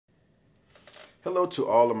Hello to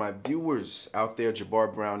all of my viewers out there.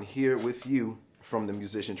 Jabbar Brown here with you from the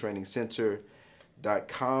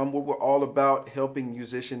musiciantrainingcenter.com, where we're all about helping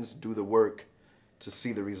musicians do the work to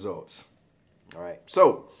see the results. All right.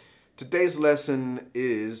 So today's lesson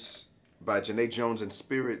is by JaNae Jones in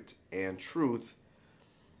Spirit and Truth,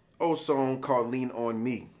 old song called Lean on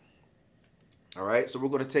Me. All right. So we're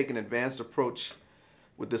going to take an advanced approach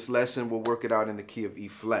with this lesson. We'll work it out in the key of E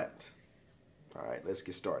flat. All right. Let's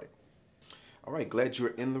get started. All right, glad you're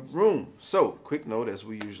in the room. So, quick note, as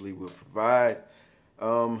we usually will provide,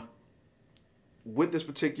 with this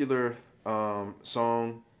particular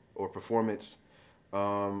song or performance,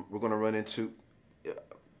 we're going to run into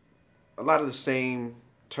a lot of the same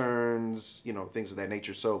turns, things of that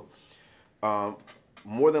nature. So,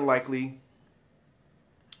 more than likely,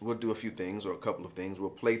 we'll do a few things or a couple of things.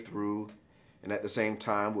 We'll play through, and at the same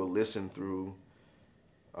time, we'll listen through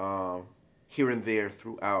here and there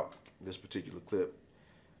throughout this particular clip,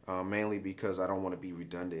 mainly because I don't want to be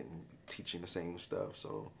redundant and teaching the same stuff.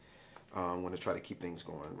 So I'm going to try to keep things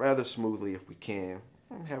going rather smoothly if we can,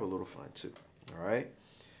 and have a little fun too. All right,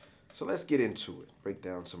 so let's get into it. Break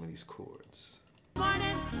down some of these chords.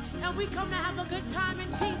 Morning, and we come to have a good time in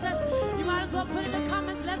Jesus. You might as well put in the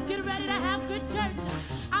comments, let's get ready to have good church.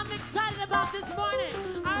 I'm excited about this morning.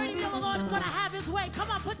 I already know the Lord is going to have his way. Come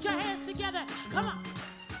on, put your hands together. Come on.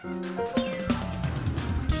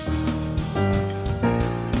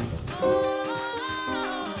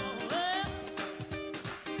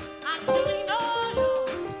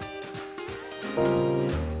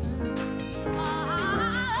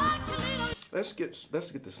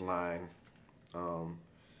 Let's get this line.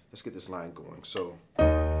 Let's get this line going. So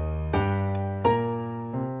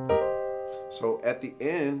at the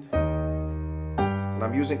end, when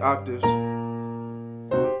I'm using octaves,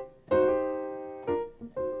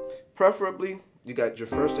 preferably you got your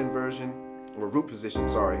first inversion or root position,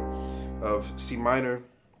 of C minor.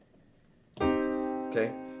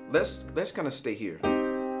 Okay, let's kind of stay here.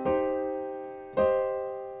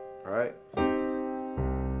 All right.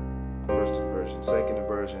 First inversion, second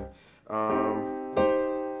inversion.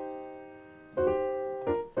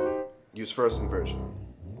 Use first inversion.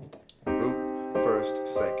 Root, first,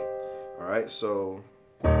 second. All right, so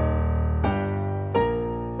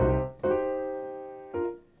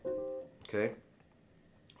okay,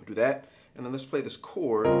 we'll do that, and then let's play this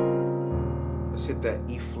chord. Let's hit that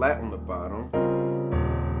E flat on the bottom.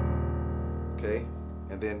 Okay,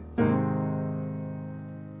 and then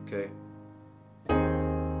okay.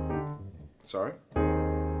 Sorry.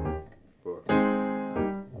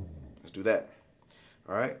 Let's do that.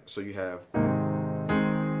 All right. So you have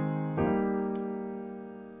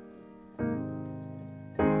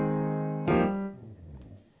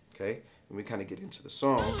okay, and we kind of get into the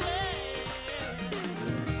song.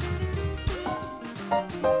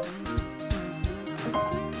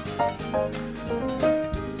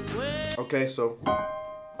 Okay, so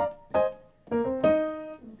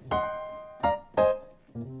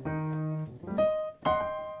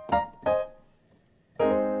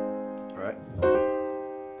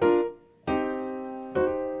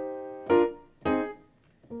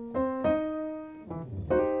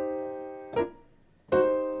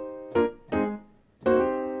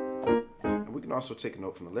also take a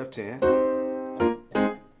note from the left hand.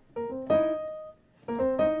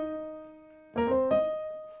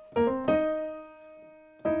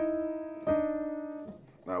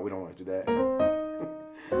 No, we don't want to do that.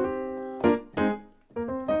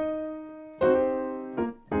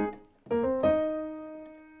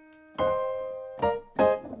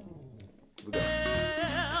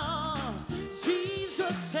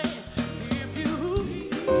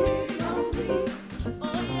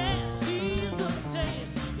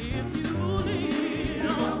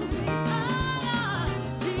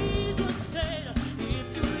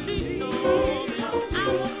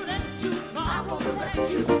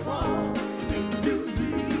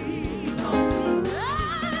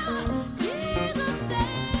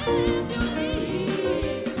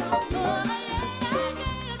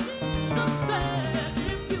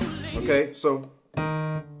 Okay, so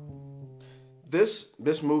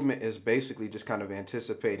this movement is basically just kind of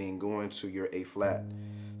anticipating going to your A flat.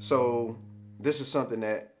 So this is something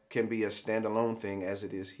that can be a standalone thing as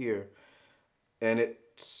it is here. And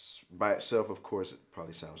it's by itself, of course, it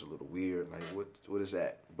probably sounds a little weird. Like, what is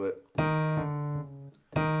that? But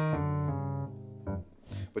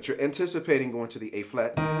you're anticipating going to the A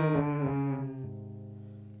flat.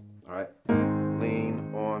 All right,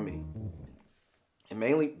 lean on me. And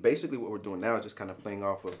mainly, basically what we're doing now is just kind of playing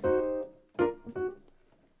off of,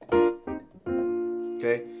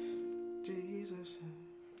 okay, Jesus.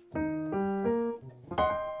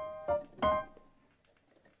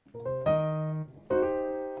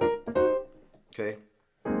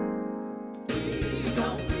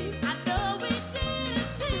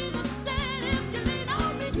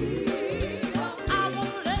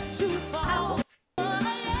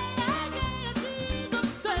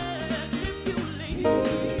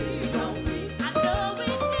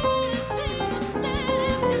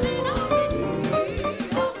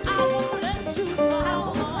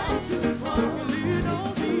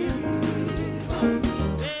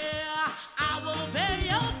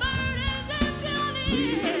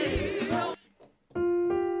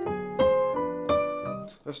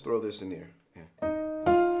 throw this in there. Yeah.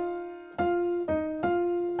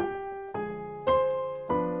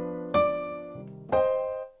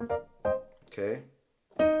 Okay.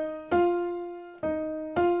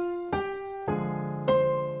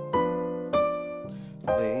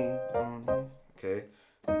 Lean on me. Okay.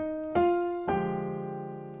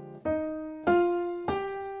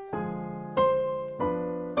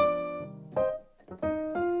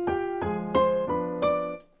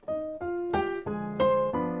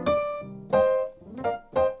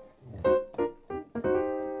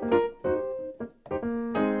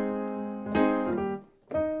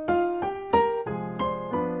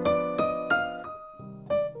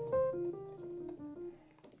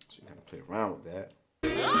 So you gotta play around with that.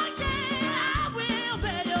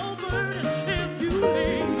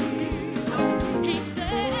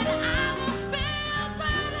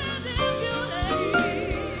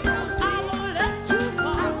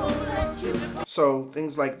 So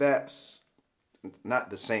things like that's not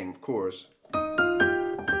the same, of course.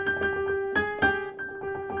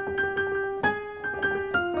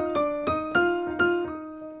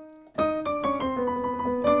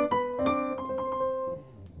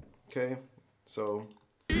 Okay, so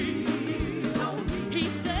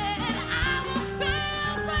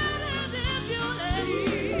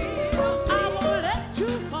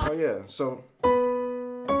oh yeah, so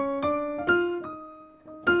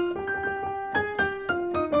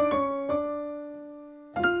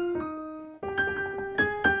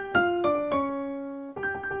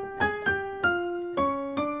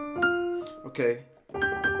okay.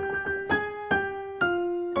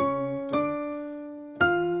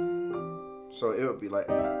 So it would be like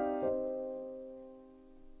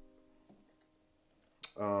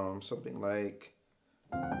something like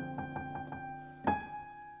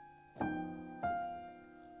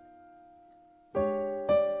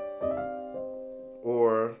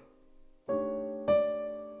or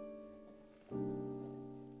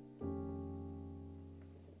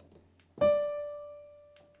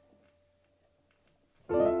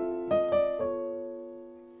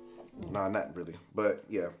nah, not really, but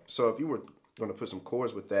yeah. So if you were going to put some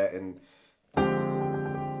chords with that and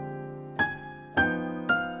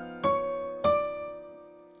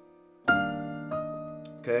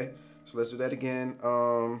okay, so let's do that again.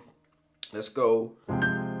 Let's go,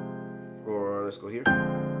 or let's go here.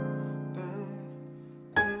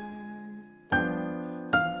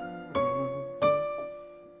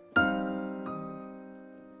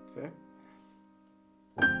 Okay.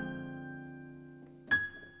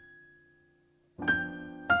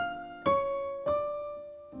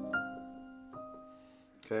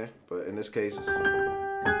 Okay, but in this case, it's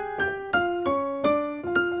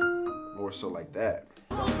more so like that.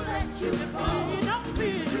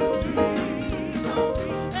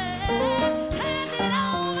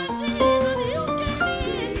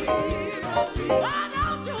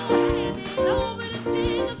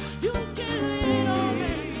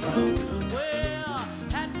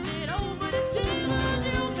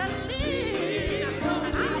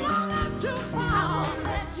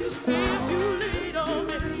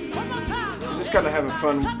 Just kind of having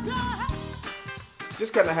fun.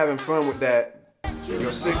 Just kind of having fun with that.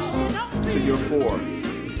 Your 6 to your 4.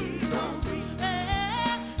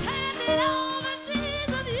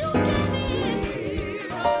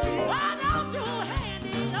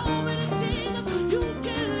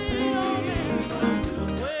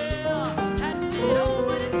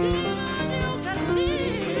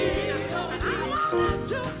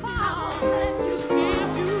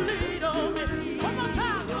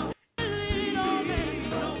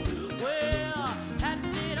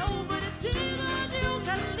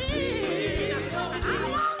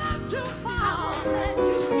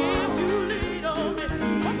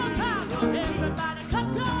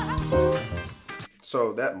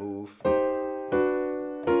 So that move,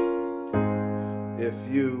 if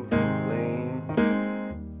you lean,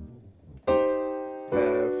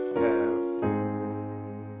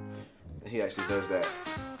 he actually does that.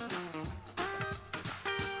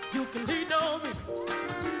 You can lean on me.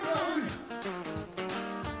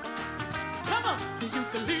 Come on, you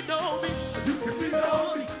can lean on me. You can lean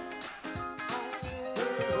on me.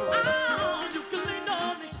 Oh, you can lean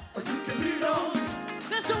on me. You can lean on me.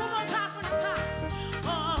 Let's do it one more time for the top.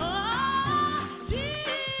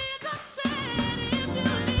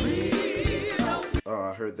 Oh,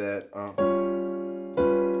 I heard that.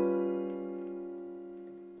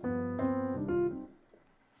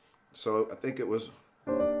 So I think it was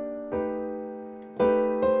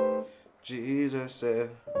Jesus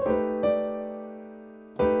said.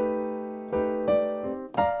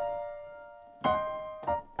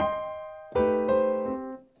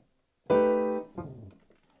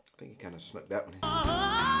 snuck that one in.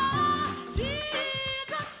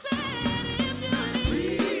 Jesus said if you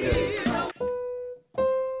leave.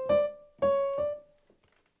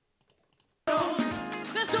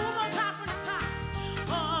 Let's do one more time from the top.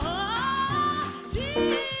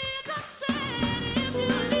 Jesus said if you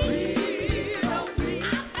leave.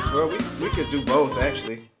 Well, we could do both,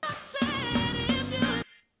 actually.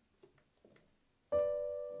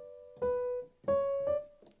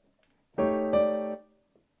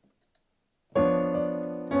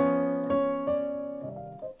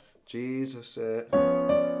 Jesus said,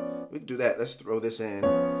 we can do that. Let's throw this in.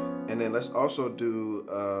 And then let's also do,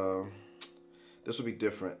 this will be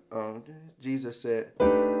different. Jesus said,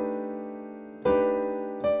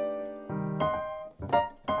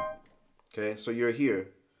 okay, so you're here.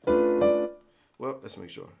 Well, let's make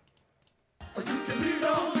sure. You can lead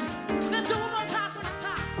on. Let's do one more time from the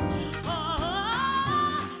top.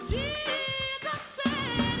 Jesus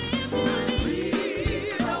said if you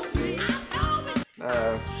leave.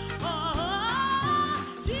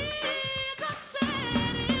 Jesus said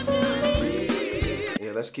if you leave.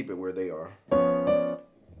 Yeah, let's keep it where they are.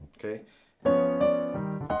 Okay.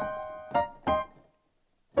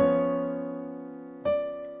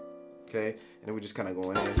 Okay, and then we just kind of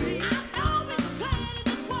going in.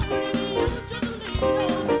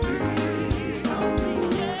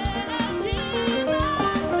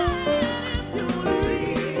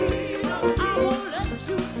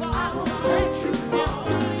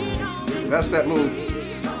 That's that move.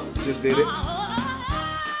 Just did it.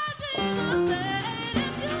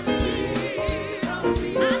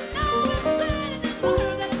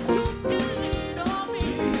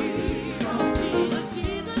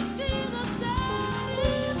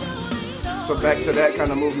 So back to that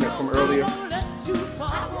kind of movement from earlier.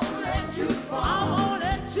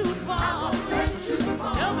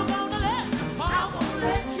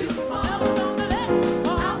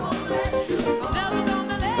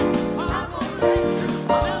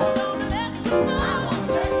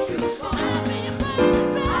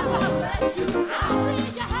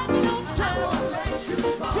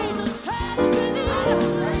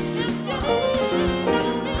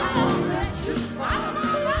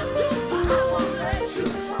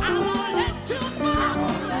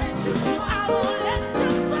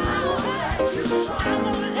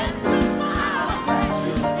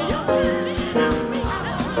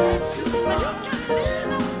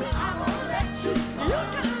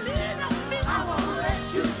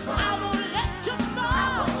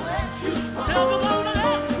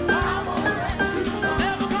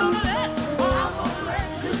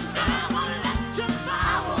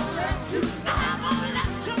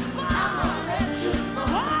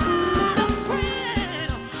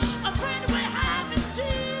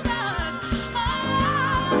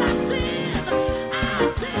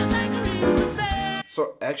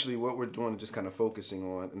 So actually what we're doing is just kind of focusing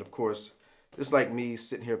on, and of course, it's like me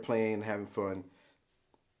sitting here playing and having fun.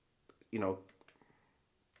 You know,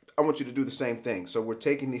 I want you to do the same thing. So we're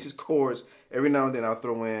taking these chords, every now and then I'll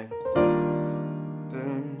throw in,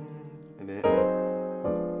 and then,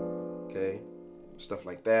 okay, stuff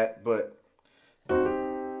like that, but I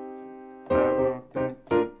want that,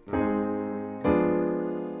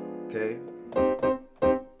 okay.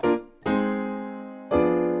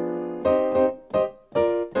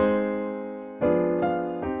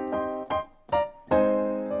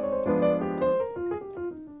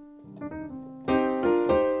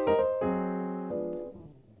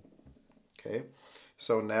 Okay,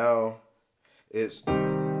 so now it's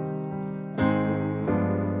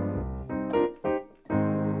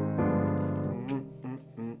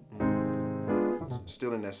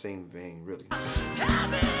still in that same vein, really. Tell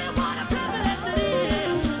me what a privilege it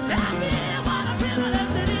is. Tell me what a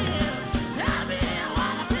privilege it is. Tell me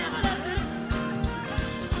what a privilege it is.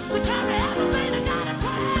 We carry everything to God in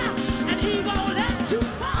prayer, and He won't let you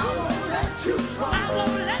fall. I won't let you fall. I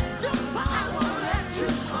won't let you fall. I won't let you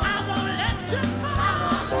fall. I won't let you fall. I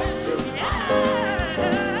won't let you fall. Yeah.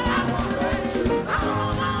 I won't let you fall. I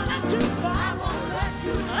won't let you fall. I won't let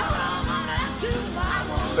you fall. I won't let you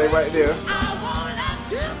fall. Stay right there.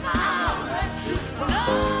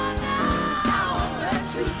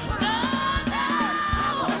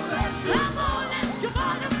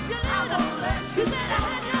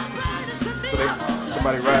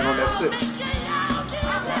 Somebody riding on that 6.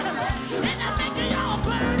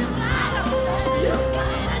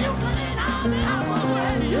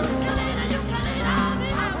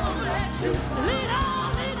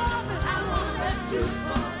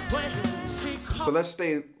 So let's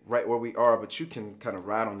stay right where we are, but you can kind of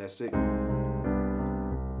ride on that 6.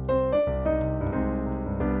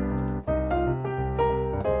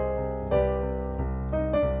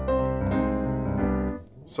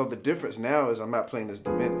 So the difference now is I'm not playing this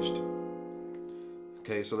diminished.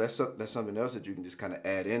 Okay, so that's something else that you can just kind of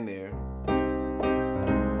add in there.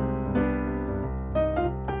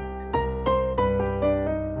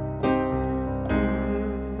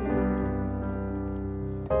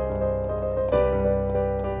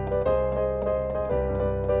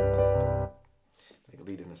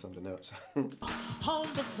 Something else. Home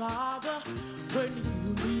the Father, when you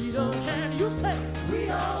need a hand, you say, we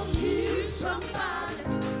all need somebody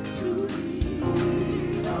to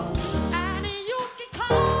lean on. And you can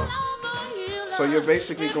call on the healer. So you're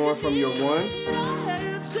basically going from your one.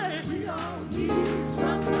 We all need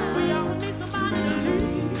somebody to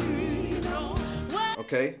lean on.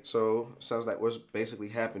 Okay, so sounds like what's basically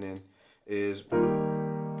happening is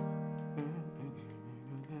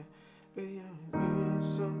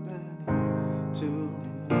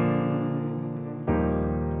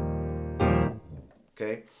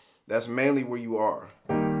okay, that's mainly where you are.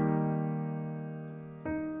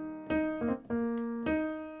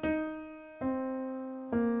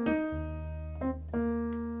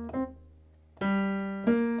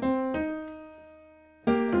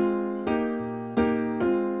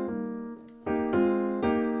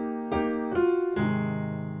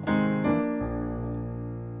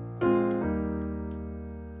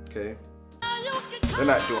 Okay, they're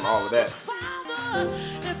not doing all of that.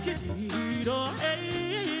 If you need a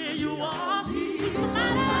hey, you are to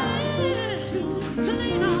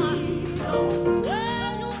lean on.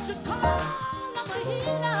 Well, you should call on the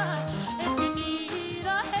healer. If you need a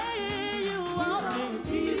hey, you are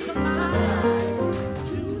need somebody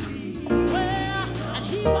to lean. Well, and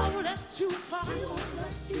he won't let you fall. He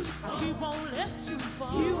won't let you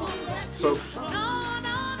fall. So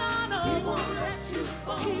He won't let you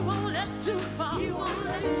fall. He won't let you fall. He won't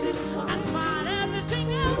let you fall. I tried everything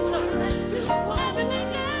else. Everything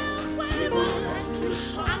else. He won't let you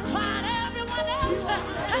fall. I tried everyone else.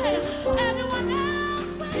 Hey, everyone else.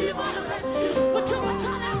 He won't let you fall. But you were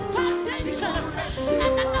on that foundation. And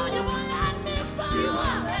I know you won't let me fall. He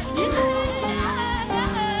won't let you fall. I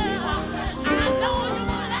know you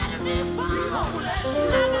won't let me fall. He won't let you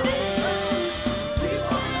fall. I believe. He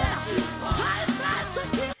won't let you fall.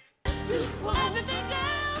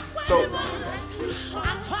 So, I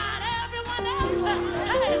tried everyone else.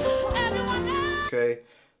 Hey, everyone else. okay.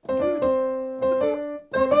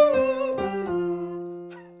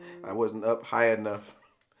 I wasn't up high enough.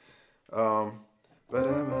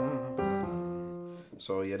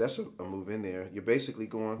 So yeah, that's a move in there. You're basically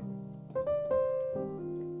going.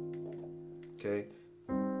 Okay.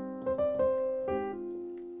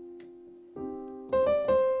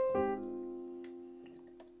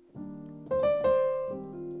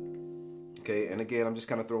 Okay, and again, I'm just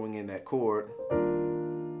kind of throwing in that chord.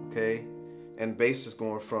 Okay, and bass is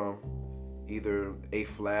going from either A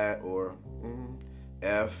flat or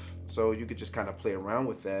F. So you could just kind of play around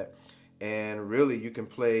with that, and really you can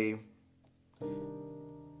play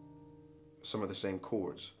some of the same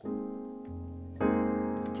chords. You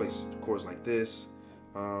can play chords like this.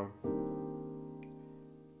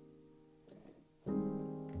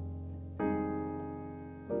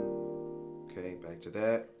 Okay, back to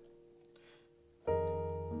that.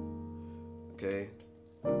 Okay.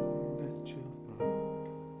 All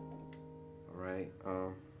right.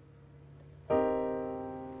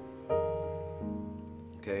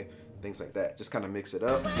 Okay. Things like that. Just kind of mix it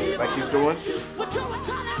up, like he's doing.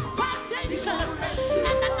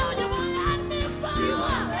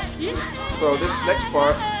 So this next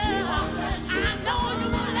part.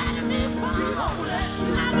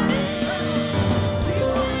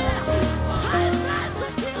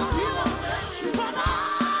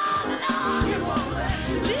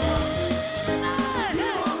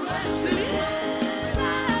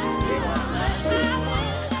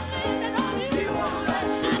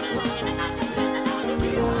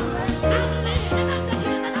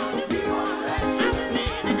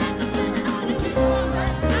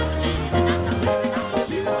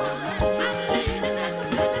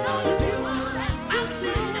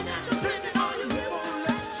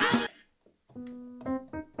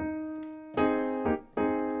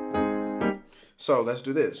 So let's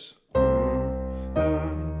do this.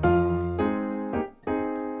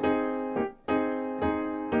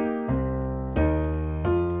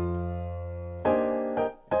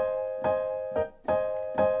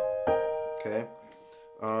 Okay.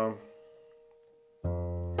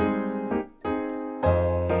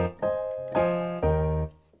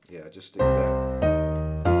 Yeah, just stick with that.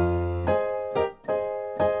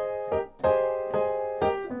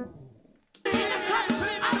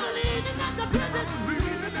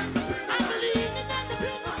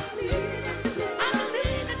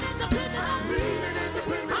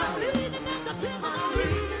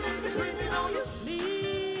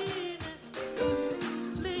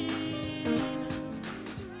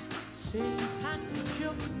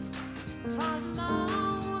 from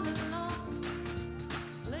all alone,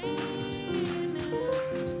 leaning,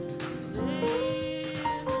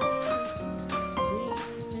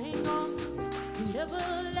 leaning on the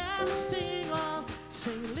everlasting arm.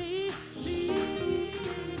 Sing, leaning.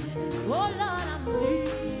 Oh Lord, I'm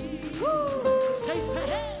leaning. Safe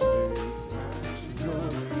ahead.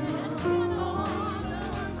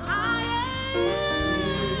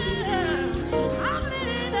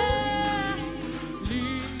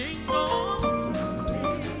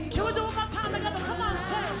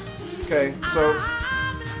 Okay, so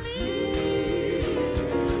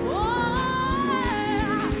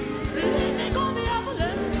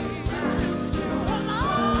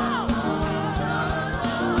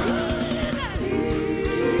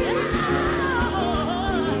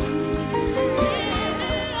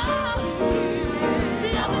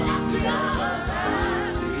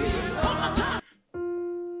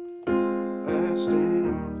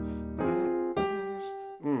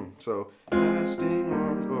so lasting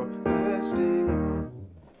arms or lasting arms.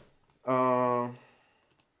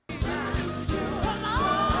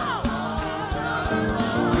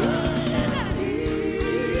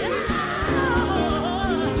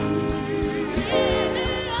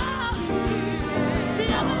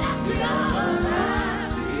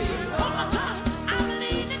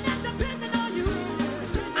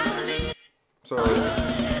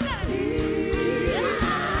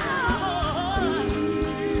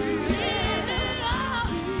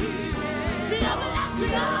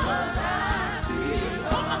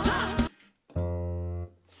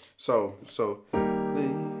 So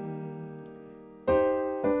and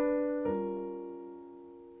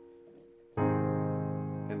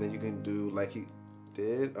then you can do like he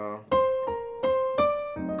did.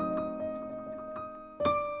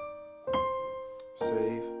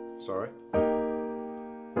 Save. Sorry.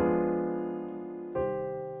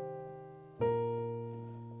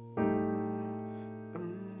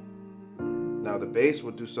 Now the bass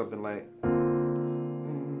will do something like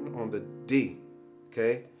on the D.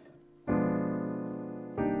 Okay.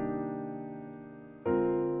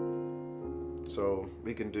 So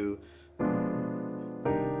we can do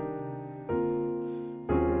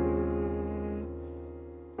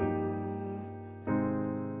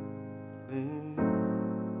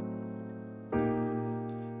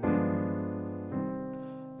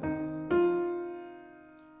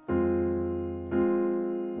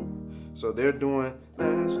so they're doing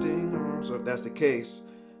lasting arms. So if that's the case,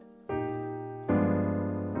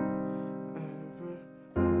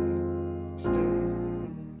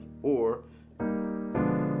 or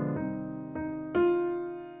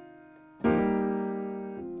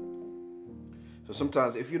so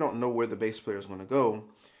sometimes if you don't know where the bass player is going to go,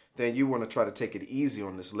 then you want to try to take it easy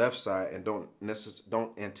on this left side and don't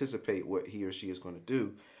anticipate what he or she is going to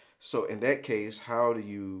do. So in that case, how do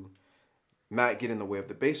you not get in the way of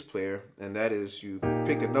the bass player? And that is, you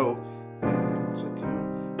pick a note.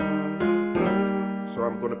 So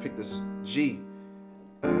I'm going to pick this G,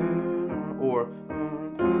 or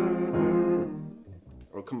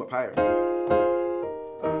come up higher.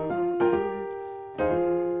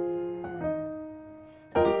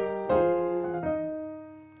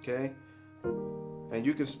 Okay, and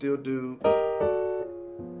you can still do.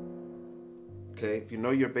 Okay, if you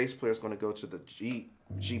know your bass player is going to go to the G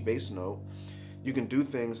bass note, you can do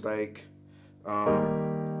things like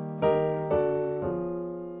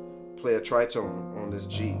play a tritone on this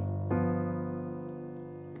G.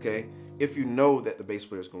 Okay, if you know that the bass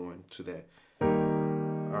player is going to that.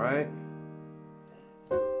 All right.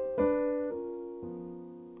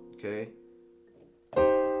 Okay.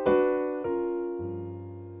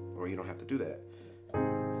 Or you don't have to do that.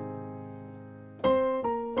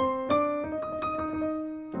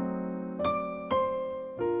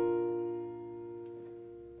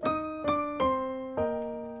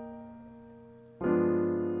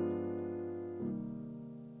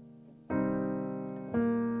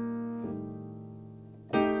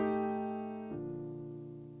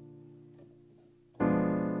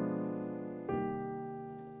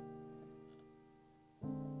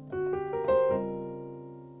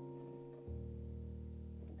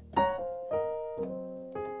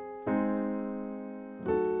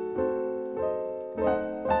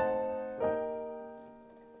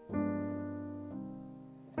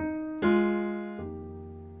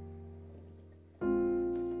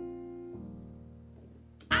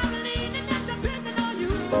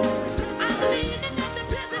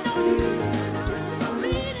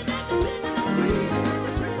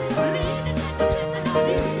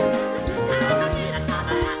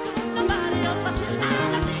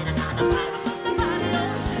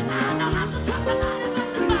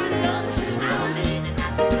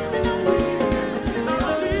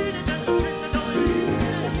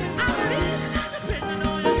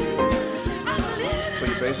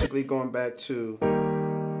 simply going back to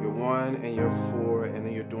your 1 and your 4, and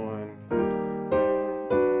then you're doing.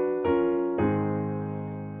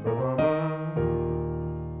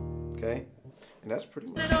 Okay, and that's pretty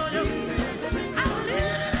much.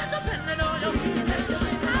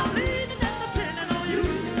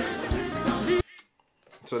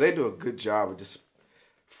 So they do a good job of just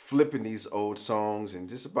flipping these old songs and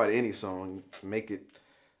just about any song, make it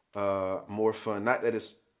more fun. Not that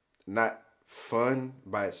it's not fun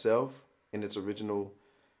by itself in its original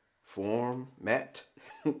format,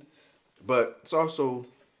 but it's also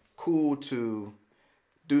cool to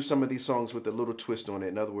do some of these songs with a little twist on it.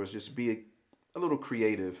 In other words, just be a little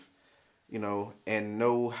creative, you know, and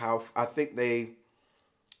know how. I think they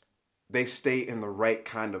stay in the right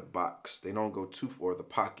kind of box. They don't go too far, the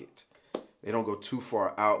pocket. They don't go too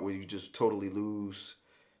far out where you just totally lose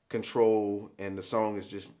control and the song is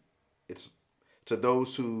just, it's to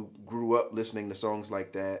those who grew up listening to songs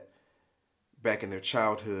like that back in their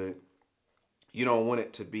childhood, you don't want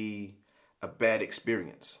it to be a bad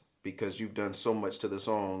experience because you've done so much to the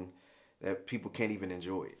song that people can't even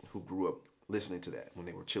enjoy it who grew up listening to that when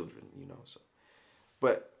they were children, you know. So,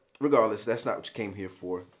 but regardless, that's not what you came here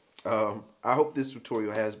for. I hope this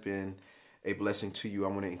tutorial has been a blessing to you. I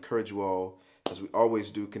want to encourage you all, as we always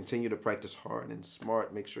do, continue to practice hard and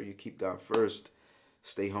smart. Make sure you keep God first.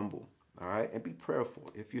 Stay humble, all right? And be prayerful.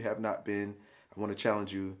 If you have not been, I want to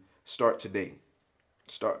challenge you, start today.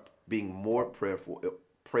 Start being more prayerful,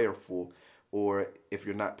 or if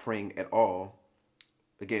you're not praying at all,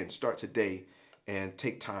 again, start today and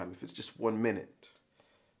take time. If it's just 1 minute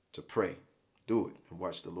to pray, do it and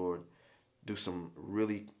watch the Lord do some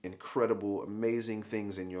really incredible, amazing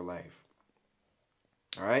things in your life.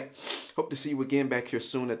 All right. Hope to see you again back here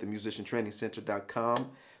soon at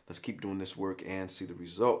themusiciantrainingcenter.com. Let's keep doing this work and see the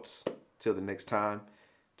results. Till the next time,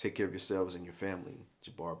 take care of yourselves and your family.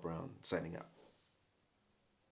 Jabbar Brown signing out.